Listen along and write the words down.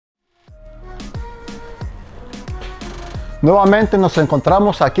Nuevamente nos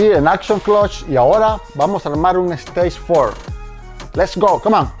encontramos aquí en Action Clutch y ahora vamos a armar un Stage 4. Let's go,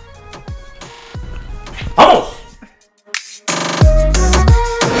 come on. ¡Vamos!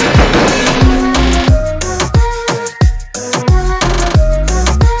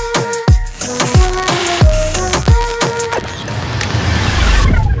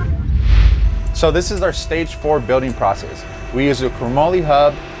 So this is our stage 4 building process. We use a chromoly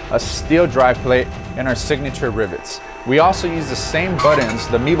hub, a steel drive plate, and our signature rivets. We also use the same buttons,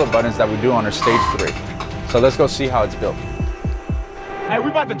 the amoeba buttons that we do on our stage 3. So let's go see how it's built. Hey,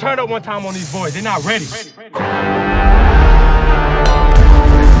 we about to turn up one time on these boys. They're not ready.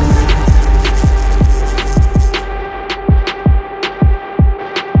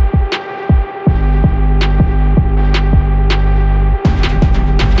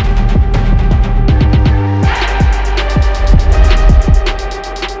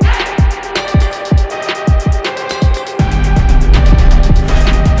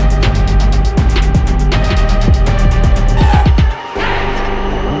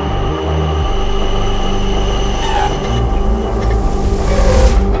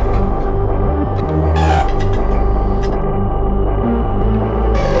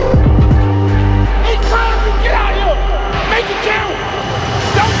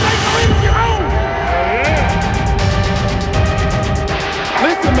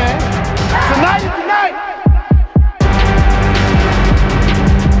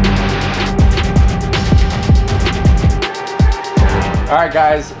 Alright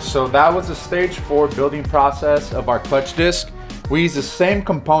guys, so that was the stage 4 building process of our clutch disc. We use the same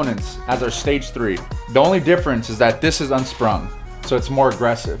components as our stage 3. The only difference is that this is unsprung, so it's more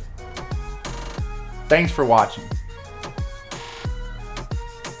aggressive. Thanks for watching.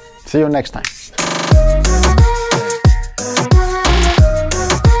 See you next time.